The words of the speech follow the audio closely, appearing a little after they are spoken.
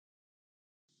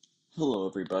Hello,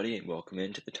 everybody, and welcome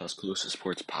into the Tuscaloosa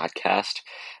Sports Podcast.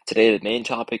 Today, the main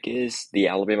topic is the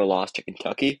Alabama loss to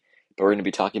Kentucky, but we're going to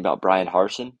be talking about Brian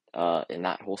Harsin and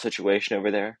that whole situation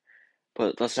over there.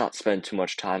 But let's not spend too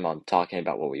much time on talking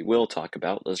about what we will talk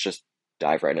about. Let's just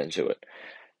dive right into it.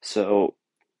 So,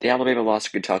 the Alabama loss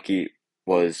to Kentucky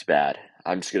was bad.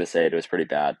 I'm just going to say it was pretty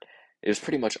bad. It was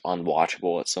pretty much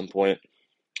unwatchable at some point.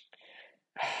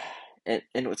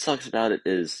 And what sucks about it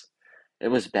is it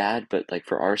was bad, but like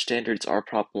for our standards, our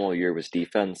problem all year was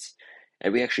defense,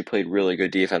 and we actually played really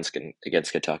good defense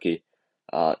against Kentucky.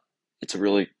 Uh, it's a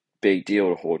really big deal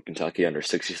to hold Kentucky under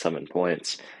 67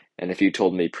 points. And if you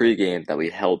told me pregame that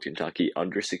we held Kentucky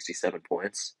under 67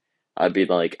 points, I'd be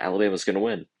like, Alabama's going to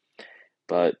win.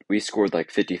 But we scored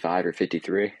like 55 or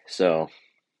 53, so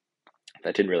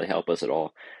that didn't really help us at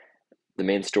all. The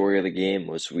main story of the game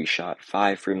was we shot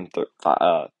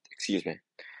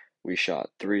we shot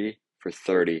 3 for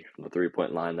 30 from the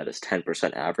 3-point line. That is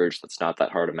 10% average. That's not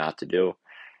that hard of math to do.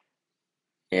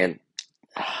 And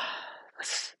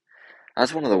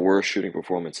that's one of the worst shooting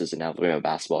performances in Alabama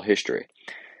basketball history.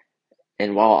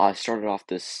 And while I started off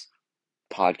this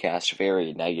podcast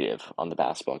very negative on the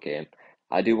basketball game,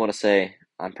 I do want to say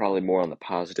I'm probably more on the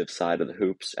positive side of the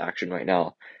hoops action right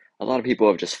now. A lot of people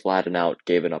have just flattened out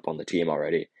given up on the team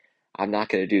already. I'm not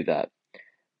going to do that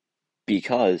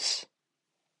because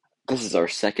this is our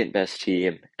second best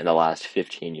team in the last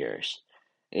 15 years.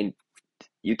 And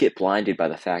you get blinded by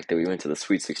the fact that we went to the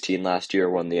Sweet 16 last year,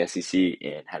 won the SEC,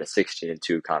 and had a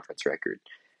 16-2 conference record.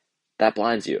 That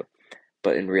blinds you.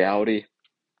 But in reality,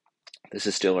 this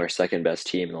is still our second best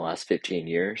team in the last 15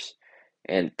 years.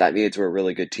 And that means we're a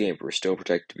really good team. We're still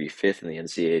projected to be fifth in the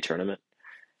NCAA tournament.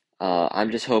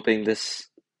 I'm just hoping this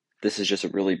is just a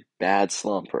really bad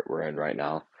slump we're in right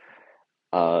now.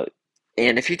 Uh,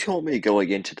 and if you told me going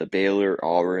into the Baylor,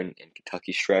 Auburn, and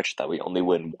Kentucky stretch that we only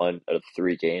win one out of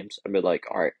 3 games, I'd be like,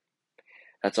 all right,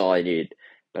 that's all I need.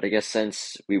 But I guess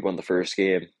since we won the first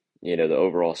game, the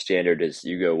overall standard is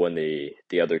you go win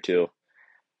the other two,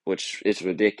 which is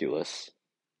ridiculous.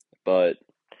 But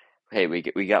hey, we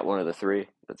got one of the three.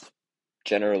 That's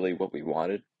generally what we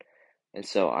wanted. And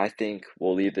so I think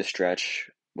we'll leave the stretch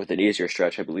with an easier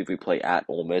stretch. I believe we play at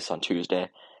Ole Miss on Tuesday.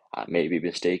 I may be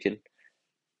mistaken.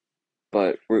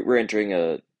 But we're entering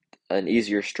an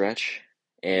easier stretch,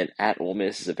 and at Ole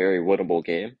Miss is a very winnable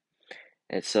game.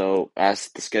 And so as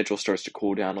the schedule starts to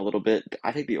cool down a little bit,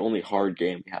 I think the only hard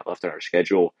game we have left on our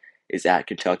schedule is at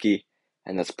Kentucky,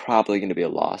 and that's probably going to be a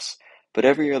loss. But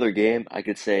every other game, I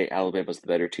could say Alabama's the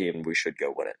better team and we should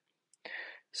go win it.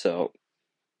 So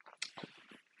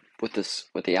with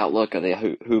the outlook of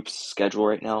the hoops schedule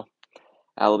right now,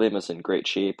 Alabama's in great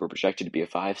shape. We're projected to be a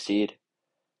 5 seed.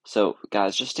 So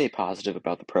guys, just stay positive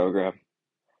about the program.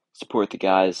 Support the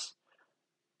guys.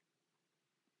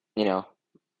 You know,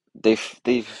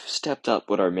 they've stepped up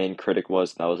what our main critic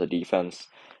was, and that was a defense.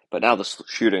 But now the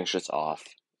shooting's just off,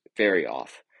 very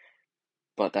off.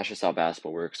 But that's just how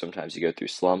basketball works. Sometimes you go through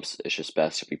slumps. It's just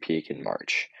best if we peak in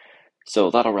March. So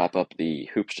that'll wrap up the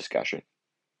hoops discussion.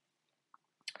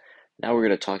 Now we're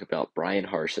going to talk about Brian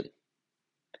Harsin.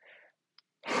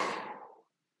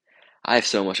 I have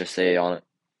so much to say on it.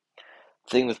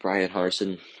 Thing with Brian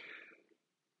Harsin,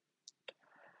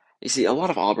 you see, a lot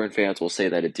of Auburn fans will say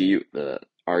that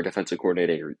our defensive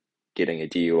coordinator getting a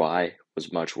DUI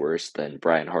was much worse than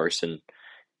Brian Harsin,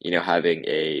 having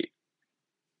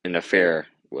an affair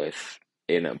with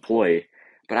an employee.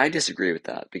 But I disagree with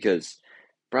that because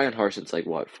Brian Harsin's like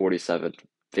what, 47,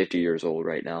 50 years old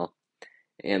right now,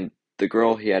 and the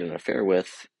girl he had an affair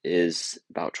with is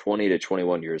about 20 to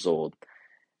 21 years old.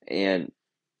 And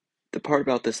the part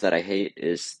about this that I hate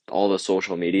is all the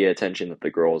social media attention that the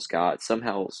girl's got.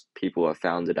 Somehow people have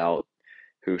found it out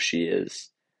who she is,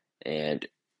 and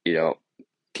you know,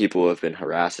 people have been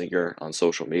harassing her on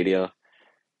social media.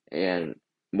 And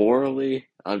morally,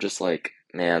 I'm just like,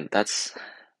 man, this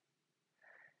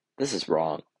is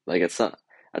wrong. Like at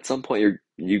some point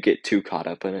you get too caught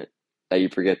up in it that you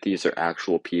forget these are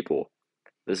actual people.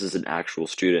 This is an actual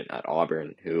student at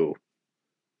Auburn who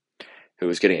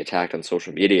was getting attacked on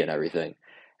social media and everything.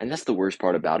 And that's the worst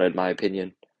part about it, in my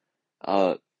opinion.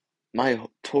 Uh, my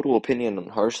total opinion on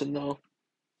Harsin, though,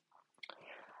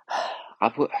 I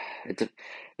put the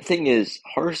thing is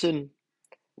Harsin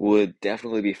would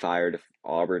definitely be fired if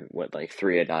Auburn went like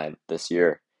 3-9 this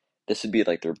year. This would be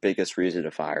like their biggest reason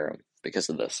to fire him because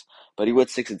of this. But he went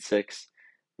 6-6,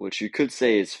 which you could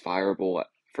say is fireable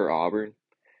for Auburn,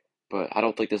 but I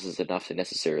don't think this is enough to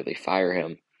necessarily fire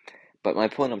him. But my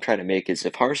point I'm trying to make is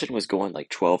if Harsin was going like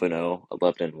 12-0,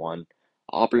 11-1,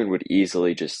 Auburn would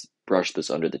easily just brush this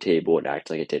under the table and act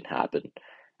like it didn't happen.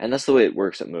 And that's the way it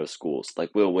works at most schools.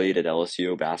 Like Will Wade at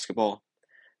LSU basketball,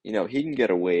 he can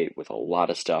get away with a lot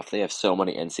of stuff. They have so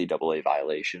many NCAA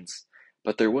violations,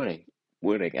 but they're winning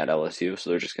at LSU,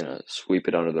 so they're just gonna sweep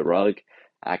it under the rug,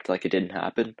 act like it didn't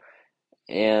happen,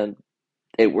 and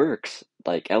it works.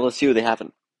 Like LSU, they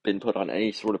haven't been put on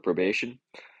any sort of probation,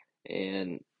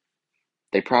 and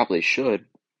they probably should,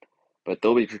 but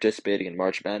they'll be participating in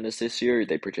March Madness this year.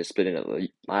 They participated in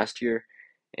it last year,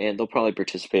 and they'll probably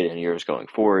participate in years going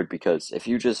forward because if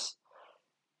you just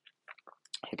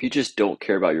don't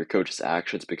care about your coach's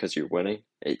actions because you're winning,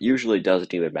 it usually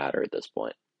doesn't even matter at this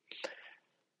point.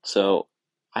 So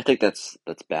I think that's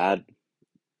bad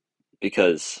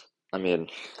because I mean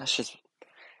that's just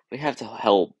we have to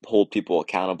help hold people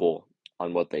accountable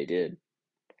on what they did,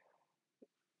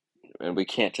 and we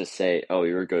can't just say, "Oh,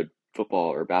 you're a good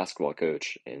football or basketball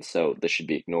coach," and so this should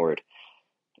be ignored.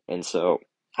 And so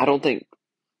I don't think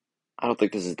I don't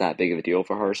think this is that big of a deal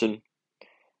for Harson,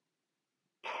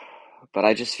 but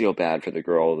I just feel bad for the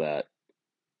girl that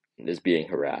is being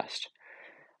harassed.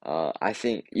 I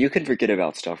think you can forget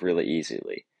about stuff really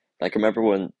easily. Like, remember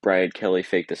when Brian Kelly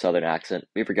faked the Southern accent?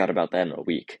 We forgot about that in a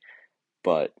week.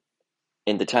 But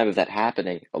in the time of that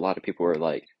happening, a lot of people were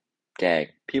like, dang,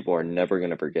 people are never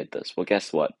going to forget this. Well,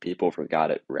 guess what? People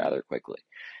forgot it rather quickly.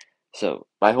 So,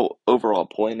 my whole overall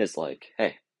point is like,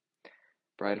 hey,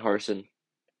 Brian Harson,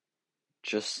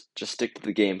 just stick to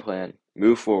the game plan,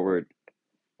 move forward.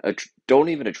 Don't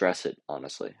even address it,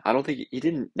 honestly. I don't think he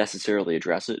didn't necessarily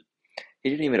address it. He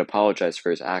didn't even apologize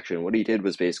for his action. What he did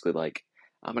was basically like,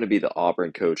 I'm going to be the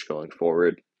Auburn coach going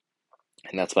forward,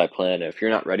 and that's my plan. If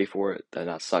you're not ready for it, then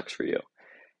that sucks for you.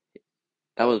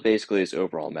 That was basically his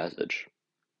overall message.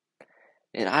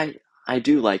 And I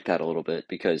do like that a little bit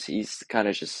because he's kind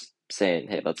of just saying,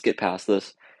 hey, let's get past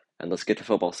this and let's get to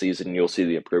football season and you'll see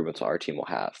the improvements our team will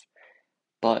have.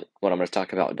 But what I'm going to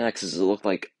talk about next is it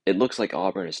looks like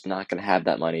Auburn is not going to have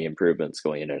that many improvements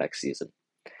going into next season.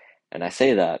 And I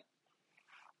say that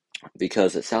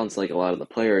because it sounds like a lot of the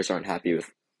players aren't happy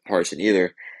with Harson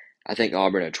either. I think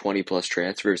Auburn had 20 plus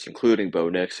transfers, including Bo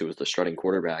Nix, who was the starting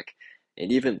quarterback,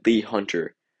 and even Lee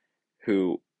Hunter,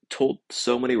 who told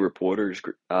so many reporters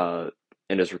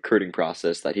in his recruiting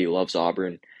process that he loves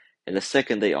Auburn, and the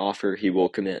second they offer, he will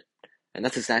commit. And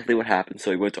that's exactly what happened.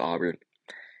 So he went to Auburn,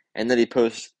 and then he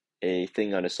posts a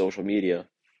thing on his social media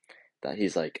that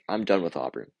he's like, "I'm done with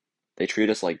Auburn. They treat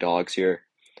us like dogs here,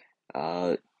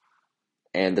 uh,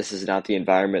 and this is not the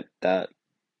environment that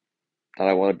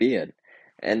I want to be in."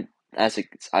 And as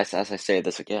I say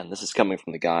this again, this is coming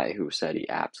from the guy who said he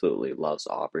absolutely loves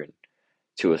Auburn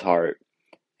to his heart,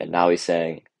 and now he's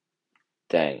saying,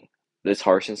 dang, this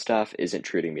Harsin staff isn't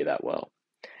treating me that well.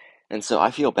 And so I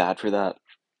feel bad for that,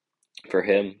 for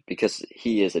him, because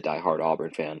he is a diehard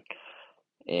Auburn fan,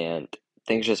 and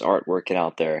things just aren't working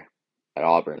out there at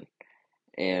Auburn.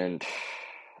 And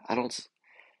I don't,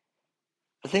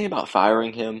 the thing about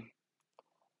firing him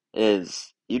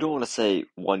is you don't want to say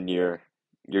 1 year,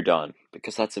 you're done,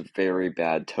 because that's a very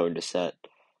bad tone to set.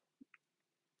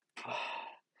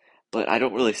 But I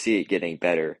don't really see it getting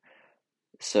better.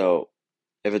 So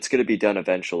if it's going to be done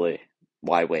eventually,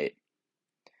 why wait?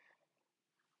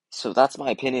 So that's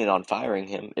my opinion on firing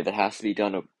him. If it has to be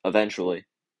done eventually,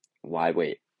 why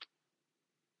wait?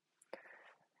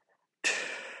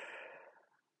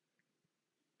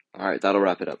 All right, that'll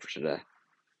wrap it up for today.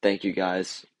 Thank you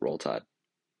guys. Roll Tide.